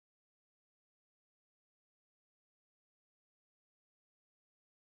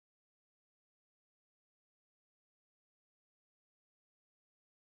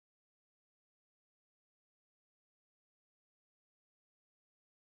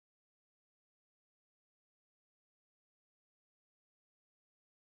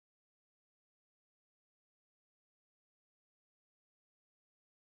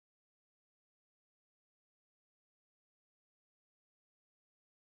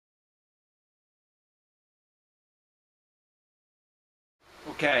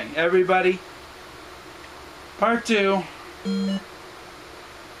Okay, everybody. Part 2.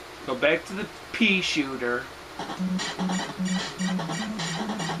 Go back to the pea shooter.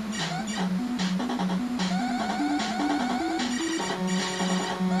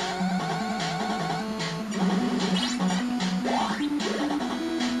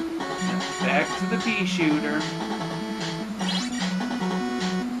 Back to the pea shooter.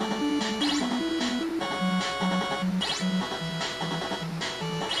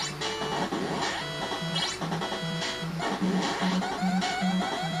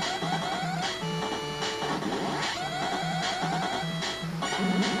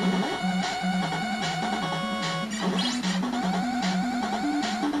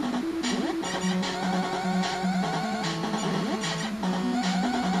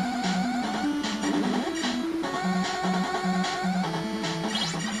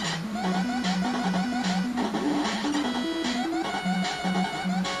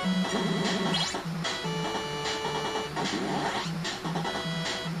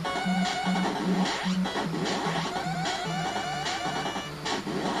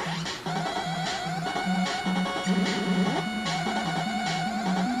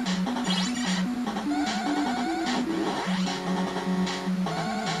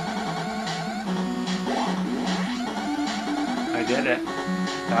 I did it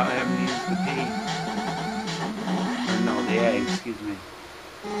without having to use the P. Or no, the A, excuse me.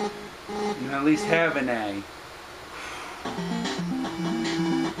 You at least have an A.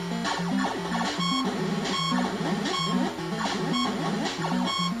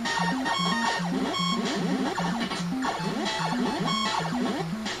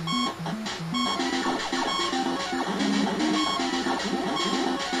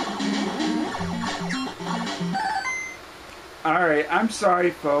 Alright, I'm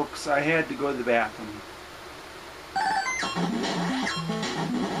sorry folks, I had to go to the bathroom.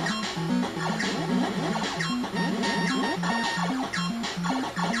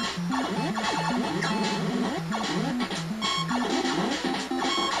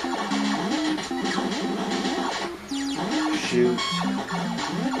 Shoot.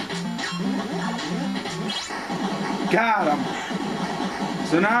 Got him!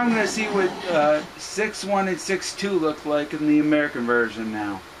 So now I'm going to see what 6.1 and 6.2 look like in the American version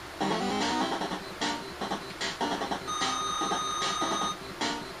now.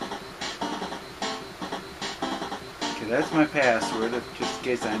 Okay, that's my password, just in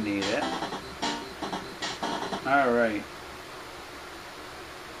case I need it. Alright.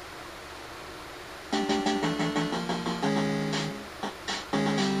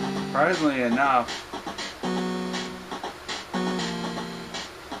 Surprisingly enough,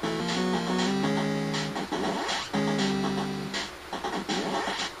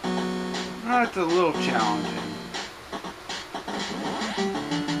 that's a little challenging.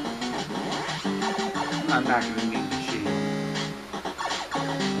 I'm not going to need the shield.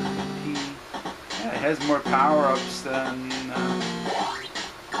 Yeah, it has more power-ups than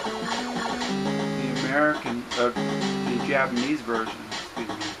the American, the Japanese version. Excuse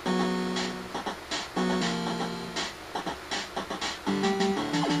me.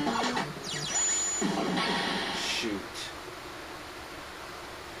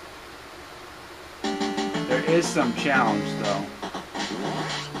 There is some challenge though.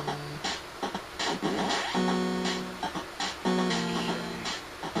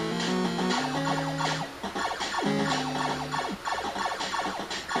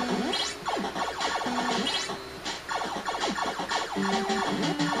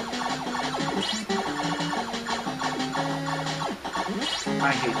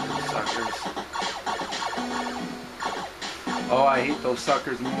 I hate those suckers. Oh, I hate those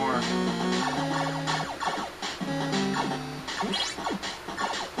suckers more.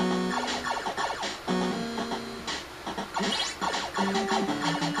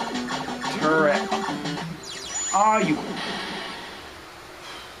 Turret. Oh, you.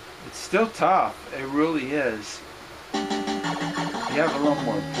 It's still tough. It really is. You have a little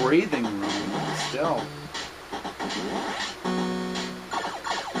more breathing room, but still.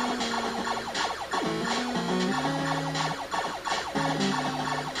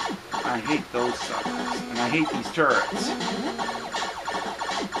 I hate those suckers, and I hate these turrets.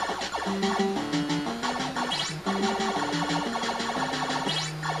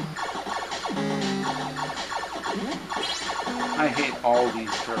 I hate all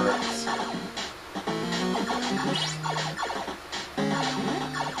these turrets.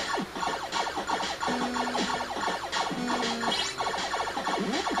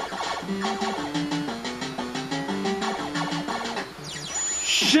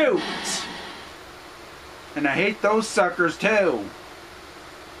 Shoot! And I hate those suckers too.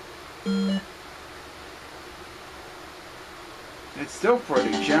 It's still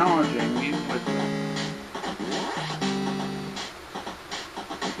pretty challenging,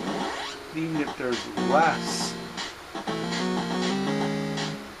 even if there's less.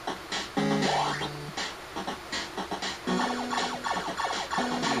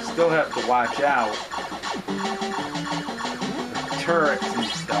 You still have to watch out. The turrets and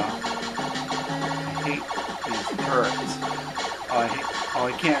stuff. I hate these turrets. Oh,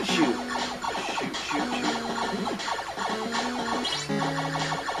 I can't shoot. Shoot.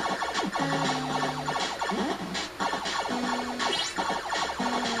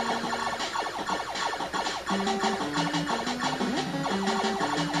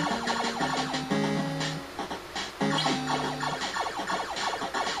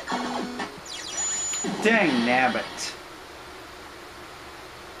 Dang nabbit.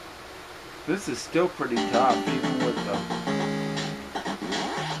 This is still pretty tough, even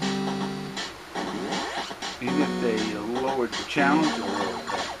if they lowered the challenge a little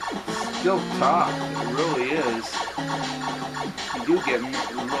bit. It's still tough. It really is. You do get a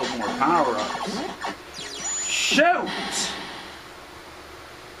little more power-ups. Shoot!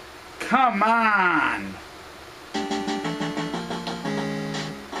 Come on!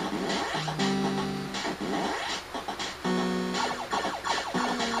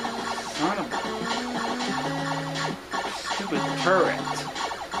 Son of a stupid turret.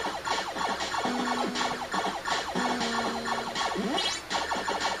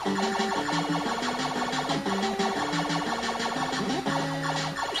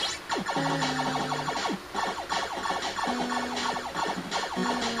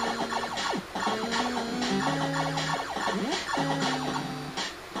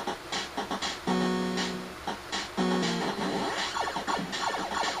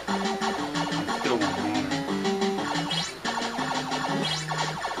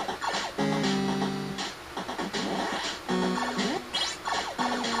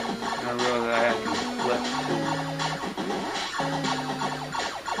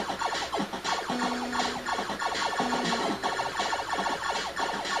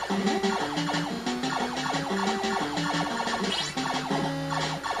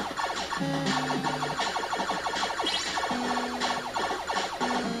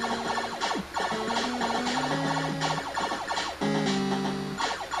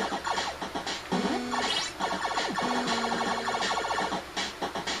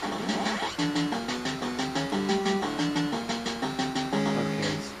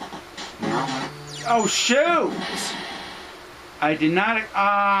 Oh shoot! I did not.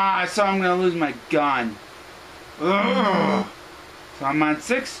 So I'm gonna lose my gun. Ugh. So I'm on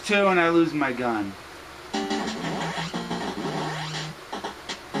 6-2 and I lose my gun.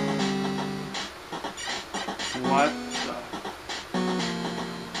 What the?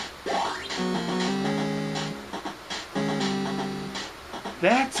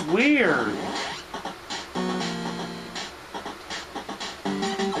 That's weird.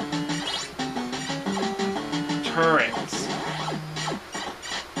 Turrets.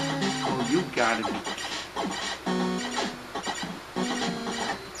 Oh, you gotta be.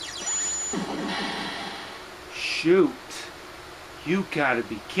 Shoot. You gotta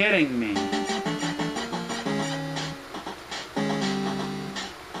be kidding me.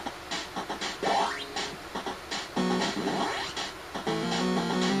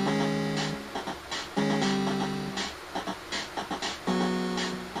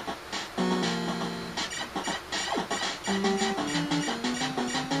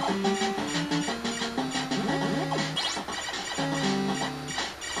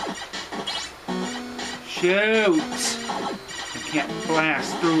 Shoot! I can't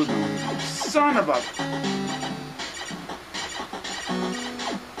blast through them. Son of a...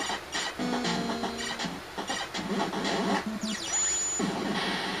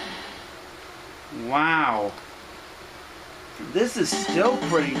 Wow. This is still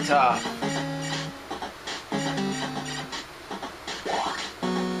pretty tough.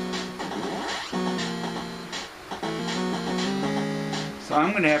 So I'm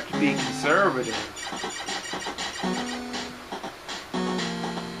going to have to be conservative.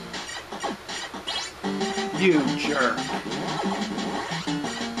 You jerk.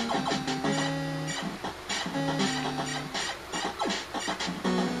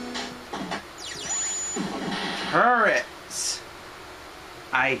 Turrets.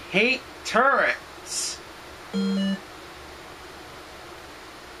 I hate turrets.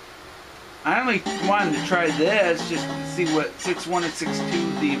 I only wanted to try this just to see what 6.1 and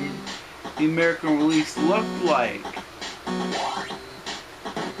 6.2 the American release looked like.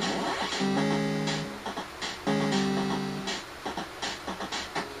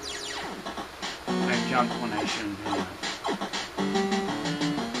 jumped when I shouldn't have.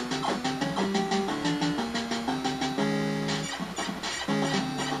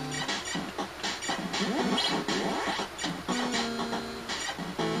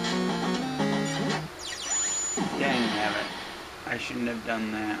 Dang nabbit. I shouldn't have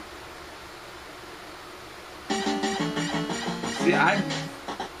done that. See, I'm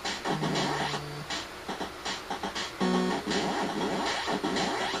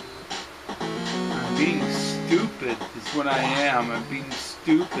being stupid is what I am. I'm being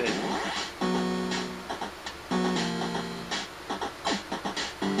stupid.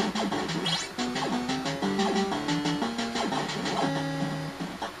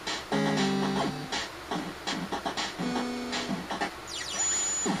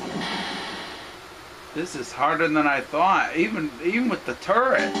 This is harder than I thought, even with the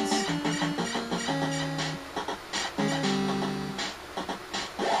turrets.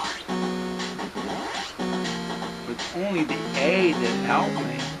 With only the A that helped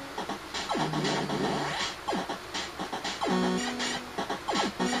me.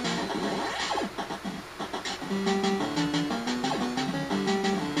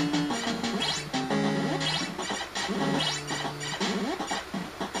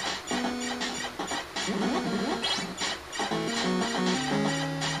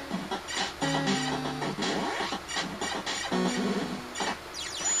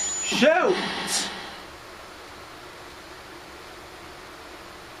 Shoot!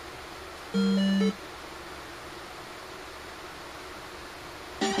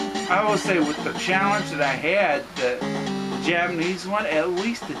 I will say with the challenge that I had, the Japanese one, at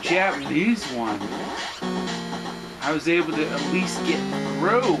least the Japanese one, I was able to at least get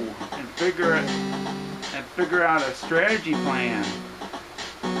through and figure out a strategy plan.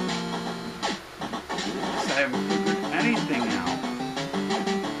 So I haven't figured anything out.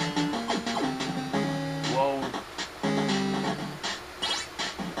 Whoa.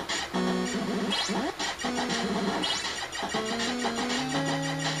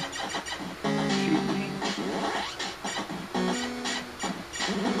 Shoot me.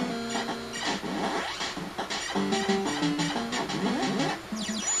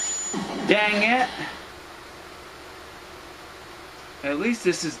 Dang it. At least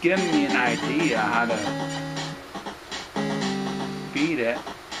this is giving me an idea how to beat it.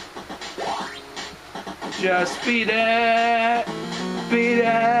 Just beat it! Beat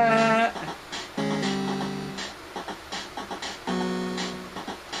it!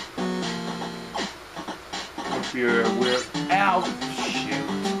 If you're out, shoot.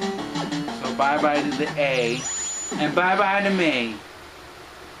 So bye-bye to the A, and bye-bye to me.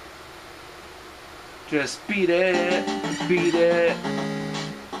 Just beat it, beat it.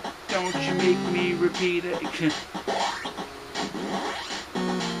 Don't you make me repeat it.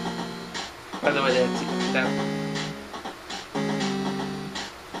 By the way, that.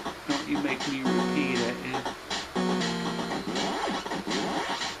 Don't you make me repeat it.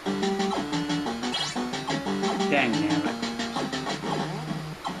 Dang nabbit.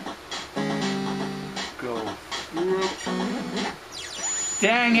 Go through.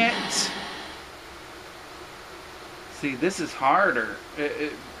 Dang it! See, this is harder.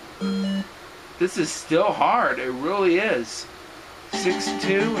 This is still hard. It really is.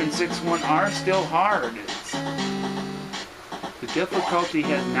 6.2 and 6.1 are still hard. The difficulty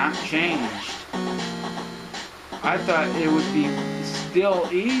has not changed. I thought it would be still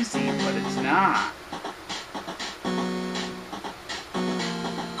easy, but it's not.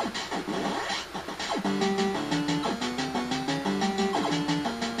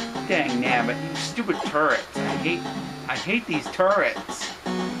 Dang nabbit, you stupid turrets. I hate these turrets.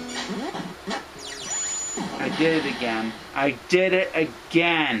 I did it again. I did it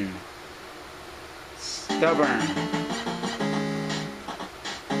again. Stubborn.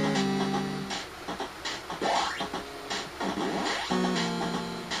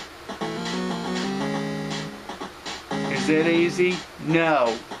 Is it easy?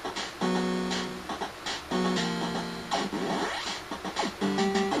 No.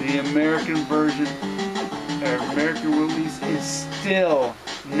 The American version, or American release, is still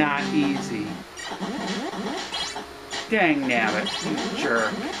not easy. Dang nabbit, you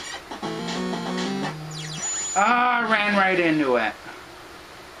jerk. Ah, I ran right into it.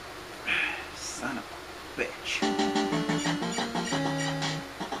 Son of a bitch.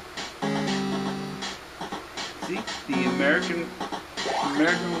 See, the American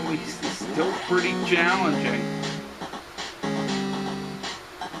release is still pretty challenging.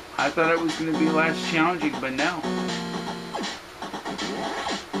 I thought it was going to be less challenging, but no.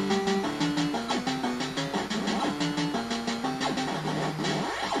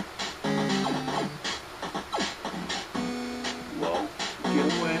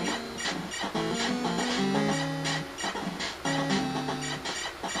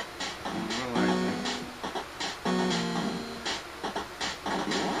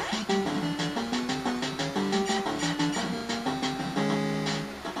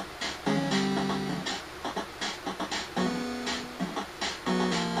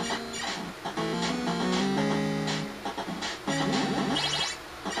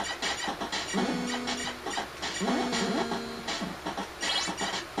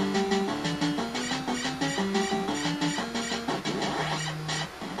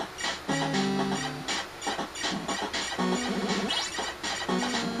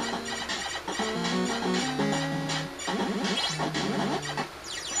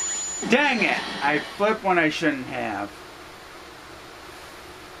 Dang it! I flipped when I shouldn't have.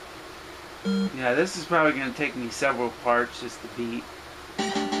 Yeah, this is probably going to take me several parts just to beat.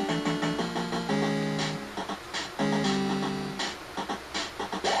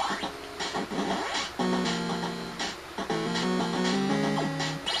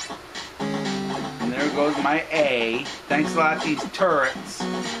 And there goes my A. Thanks a lot, these turrets.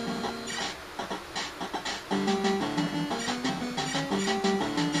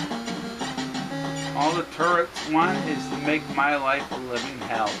 All the turrets want is to make my life a living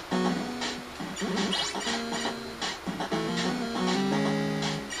hell.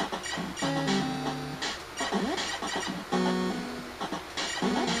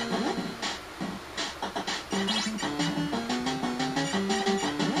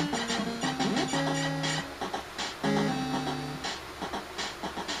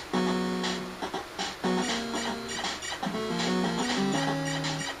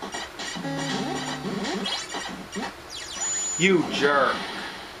 You jerk.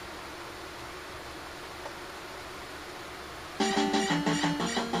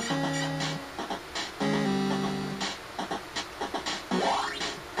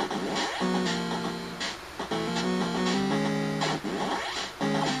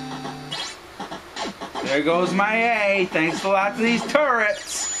 There goes my A. Thanks a lot to these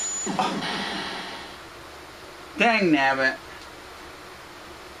turrets. Oh. Dang nabbit.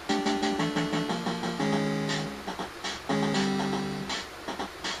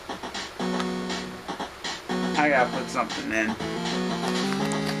 I gotta put something in.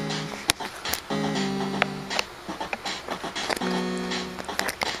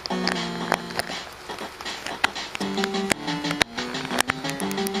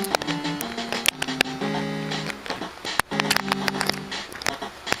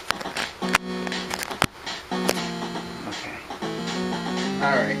 Okay.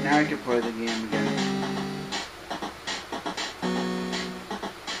 Alright, now I can play the game again.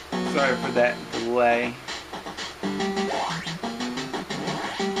 Sorry for that delay.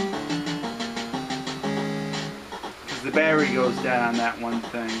 The battery goes down on that one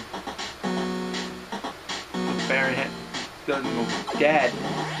thing. The battery doesn't go dead.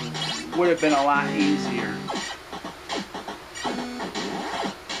 Would have been a lot easier.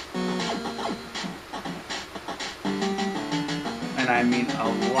 And I mean a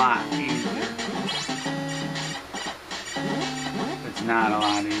lot easier. It's not a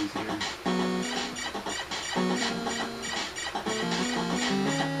lot easier.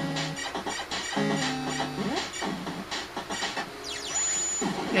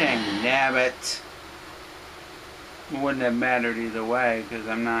 Dang nabbit. It wouldn't have mattered either way because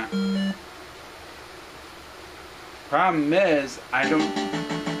I'm not. Problem is, I don't.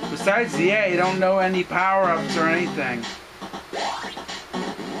 Besides the A, I don't know any power-ups or anything.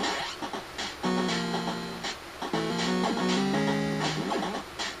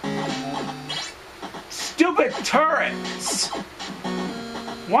 Stupid turrets!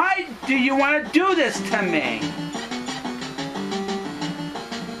 Why do you want to do this to me?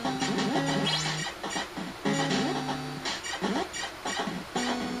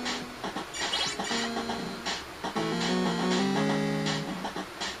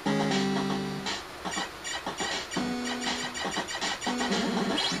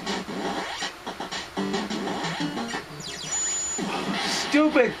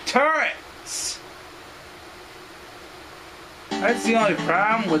 Stupid turrets! That's the only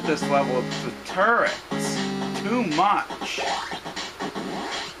problem with this level, is the turrets. Too much.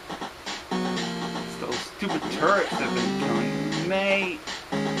 It's those stupid turrets that have been killing me.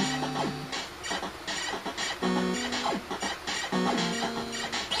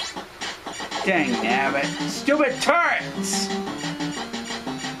 Dang nabbit. Stupid turrets!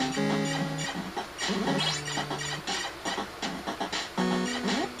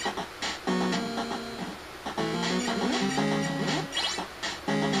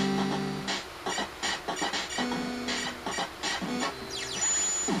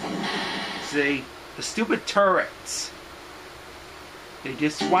 See, the stupid turrets. They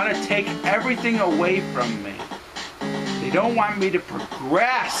just want to take everything away from me. They don't want me to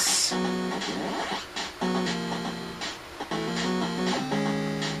progress.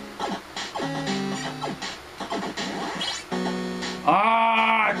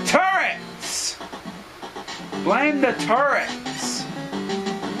 Ah, turrets! Blame the turrets.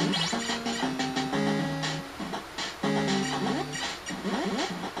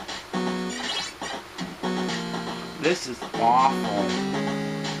 This is awful.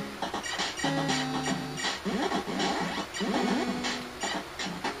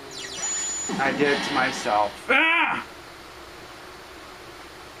 I did it to myself. Ah!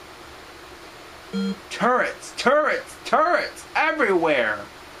 Turrets, turrets, turrets everywhere.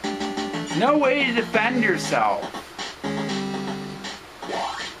 No way to defend yourself.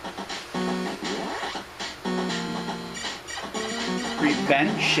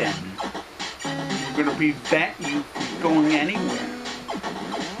 Prevention. We're going to prevent you from going anywhere.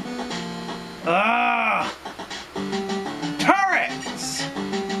 Ugh! Turrets!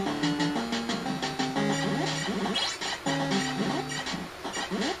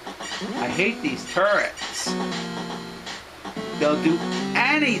 I hate these turrets. They'll do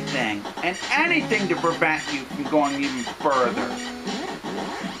anything and anything to prevent you from going even further.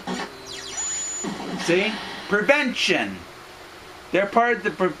 See? Prevention. They're part of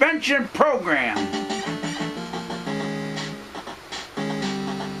the prevention program.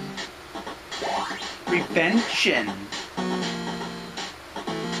 Prevention.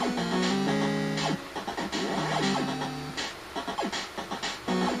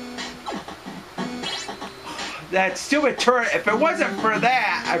 That stupid turret, if it wasn't for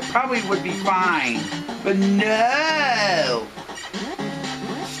that, I probably would be fine. But no!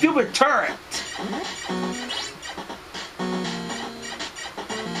 Stupid turret!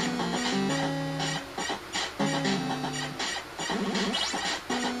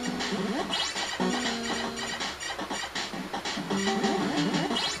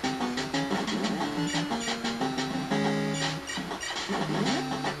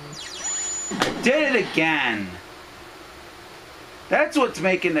 I did it again! That's what's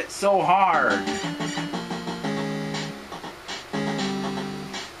making it so hard.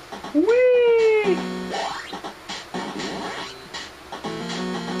 Whee!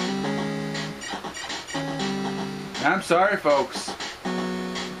 I'm sorry, folks.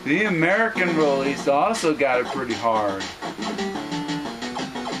 The American release also got it pretty hard.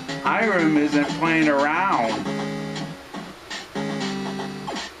 Irem isn't playing around.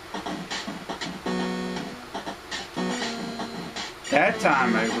 That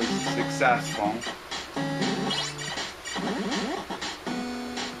time I was successful.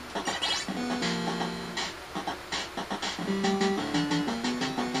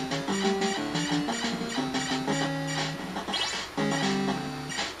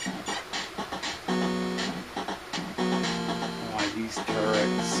 Why these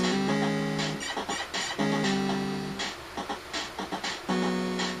turrets?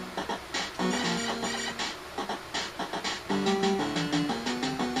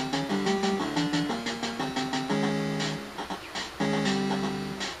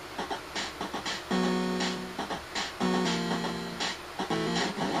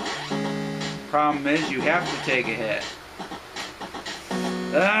 Problem is, you have to take a hit.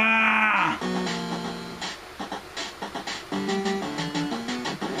 Ah!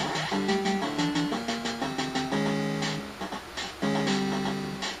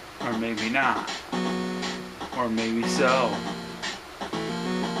 Or maybe not. Or maybe so.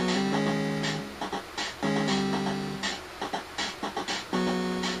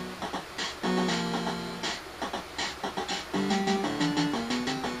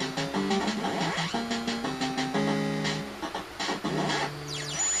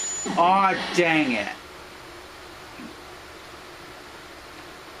 Aw, dang it.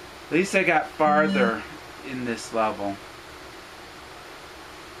 At least I got farther in this level.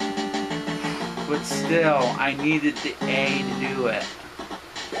 But still, I needed the A to do it.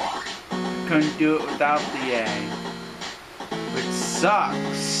 Couldn't do it without the A. Which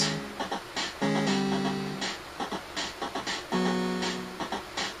sucks.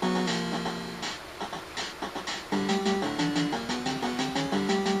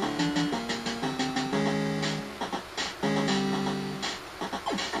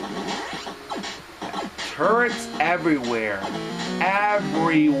 Turrets everywhere.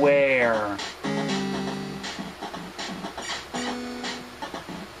 Everywhere.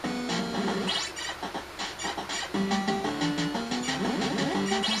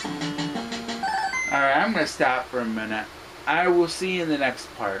 Alright, I'm going to stop for a minute. I will see you in the next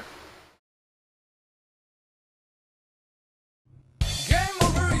part.